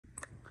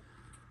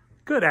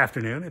Good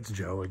afternoon, it's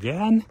Joe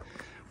again.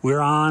 We're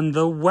on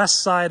the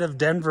west side of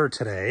Denver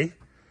today.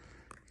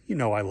 You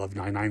know I love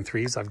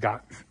 993s. I've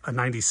got a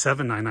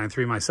 97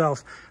 993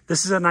 myself.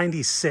 This is a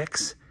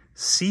 96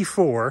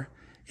 C4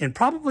 in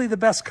probably the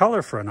best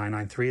color for a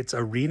 993. It's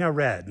arena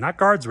red, not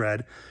guards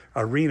red,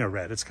 arena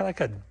red. It's got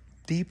like a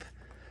deep,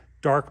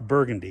 dark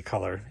burgundy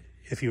color.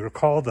 If you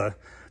recall the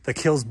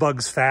Kills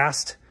Bugs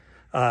Fast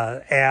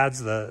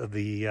ads,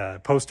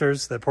 the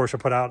posters that Porsche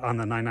put out on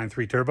the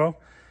 993 Turbo,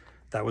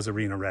 that was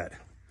arena red.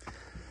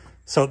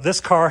 So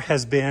this car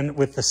has been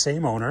with the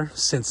same owner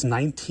since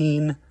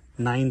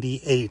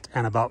 1998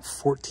 and about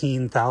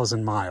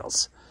 14,000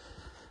 miles.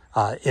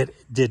 It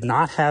did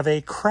not have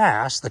a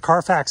crash. The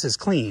Carfax is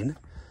clean,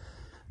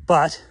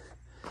 but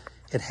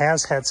it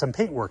has had some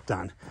paint work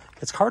done.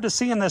 It's hard to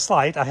see in this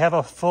light. I have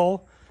a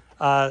full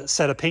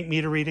set of paint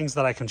meter readings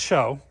that I can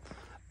show,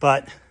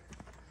 but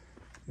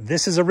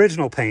this is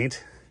original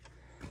paint.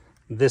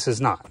 This is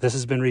not. This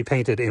has been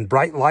repainted in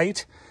bright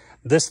light.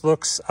 This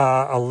looks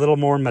a little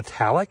more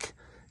metallic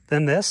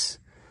than this.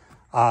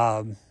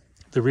 The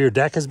rear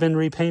deck has been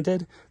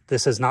repainted.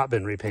 This has not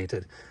been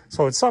repainted.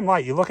 So in some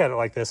light, you look at it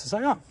like this, it's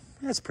like, oh,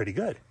 that's pretty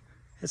good.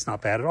 It's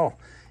not bad at all.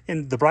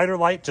 In the brighter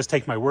light, just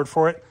take my word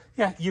for it.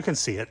 Yeah, you can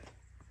see it.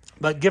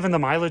 But given the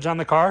mileage on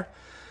the car,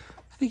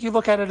 I think you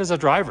look at it as a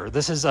driver.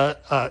 This is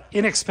a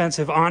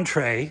inexpensive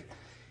entree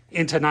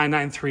into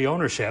 993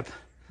 ownership,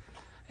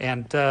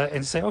 and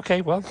say, okay,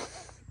 well,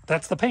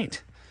 that's the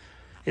paint.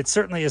 It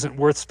certainly isn't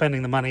worth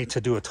spending the money to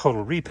do a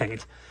total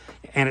repaint,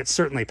 and it's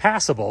certainly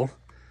passable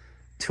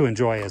to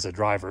enjoy as a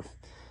driver.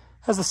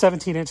 Has the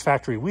 17-inch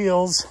factory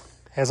wheels.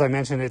 As I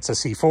mentioned, it's a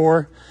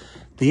C4.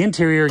 The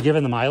interior,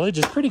 given the mileage,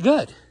 is pretty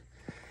good.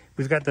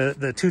 We've got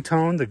the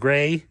two-tone, the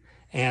gray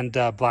and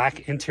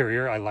black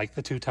interior. I like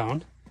the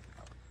two-tone.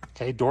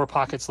 Okay, door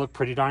pockets look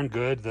pretty darn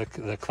good.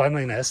 The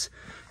cleanliness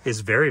is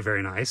very,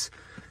 very nice.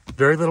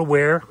 Very little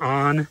wear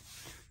on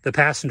the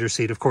passenger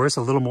seat, of course,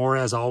 a little more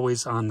as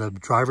always on the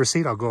driver's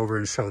seat. I'll go over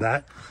and show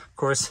that. Of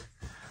course,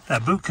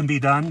 that boot can be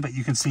done, but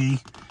you can see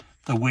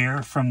the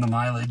wear from the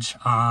mileage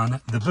on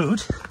the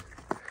boot.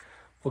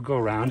 We'll go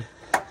around.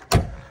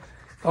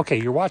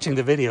 Okay, you're watching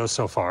the video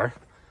so far.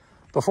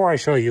 Before I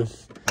show you,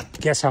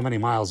 guess how many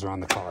miles are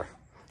on the car.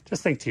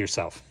 Just think to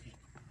yourself.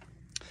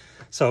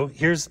 So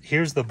here's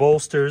the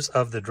bolsters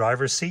of the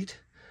driver's seat.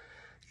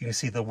 You can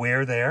see the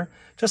wear there.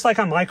 Just like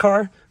on my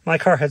car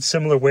had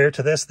similar wear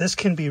to this. This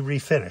can be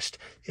refinished.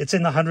 It's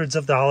in the hundreds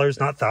of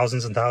dollars, not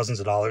thousands and thousands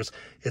of dollars.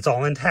 It's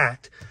all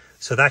intact,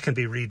 so that can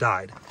be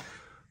re-dyed.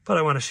 But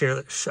I want to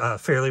share,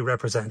 fairly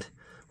represent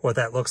what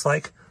that looks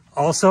like.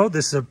 Also,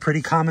 this is a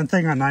pretty common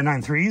thing on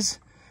 993s.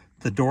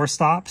 The door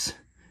stops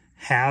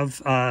have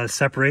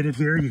separated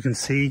here. You can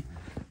see,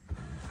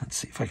 let's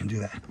see if I can do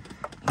that.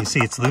 You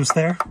see it's loose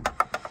there.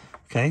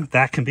 Okay,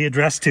 that can be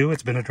addressed too.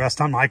 It's been addressed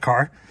on my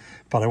car.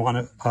 But I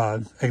want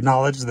to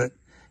acknowledge that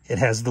it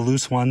has the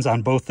loose ones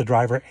on both the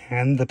driver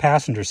and the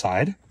passenger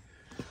side.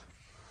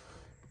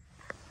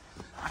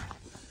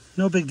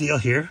 No big deal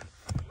here.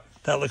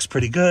 That looks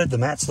pretty good. The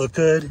mats look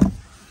good.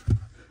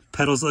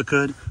 Pedals look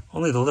good.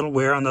 Only the little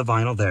wear on the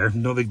vinyl there.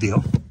 No big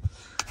deal.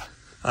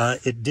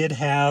 It did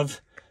have,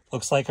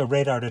 looks like a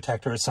radar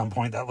detector at some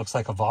point. That looks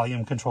like a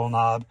volume control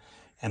knob.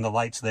 And the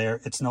light's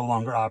there. It's no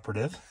longer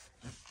operative.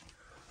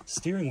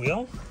 Steering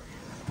wheel.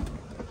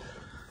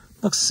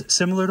 Looks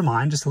similar to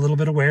mine, just a little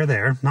bit of wear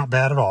there. Not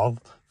bad at all.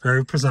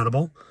 Very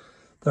presentable.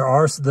 There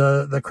are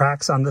the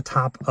cracks on the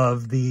top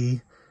of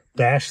the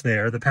dash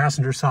there. The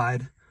passenger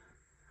side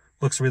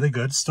looks really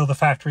good. Still the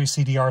factory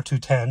CDR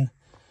 210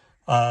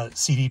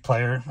 CD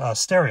player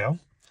stereo.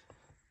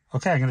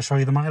 Okay, I'm going to show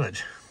you the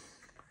mileage.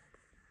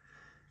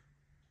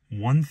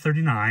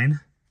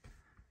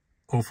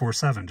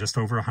 139,047, just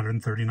over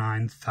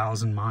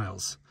 139,000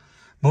 miles.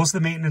 Most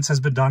of the maintenance has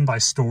been done by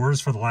stores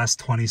for the last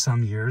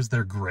 20-some years.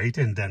 They're great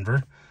in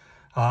Denver.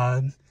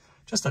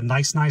 Just a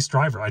nice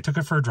driver. I took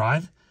it for a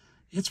drive.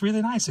 It's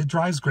really nice. It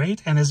drives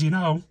great. And as you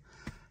know,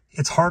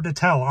 it's hard to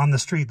tell on the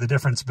street the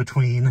difference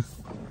between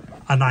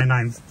a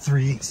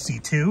 993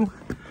 C2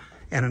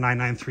 and a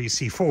 993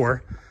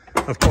 C4.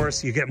 Of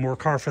course, you get more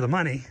car for the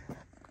money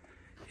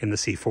in the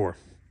C4.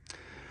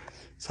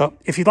 So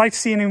if you'd like to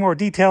see any more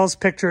details,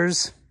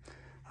 pictures,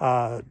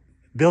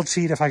 build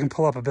sheet, if I can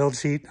pull up a build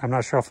sheet. I'm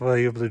not sure if I'll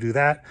be able to do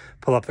that.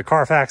 Pull up the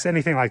Carfax,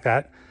 anything like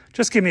that.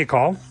 Just give me a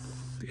call.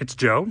 It's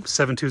Joe,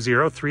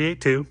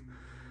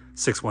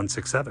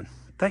 720-382-6167.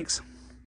 Thanks.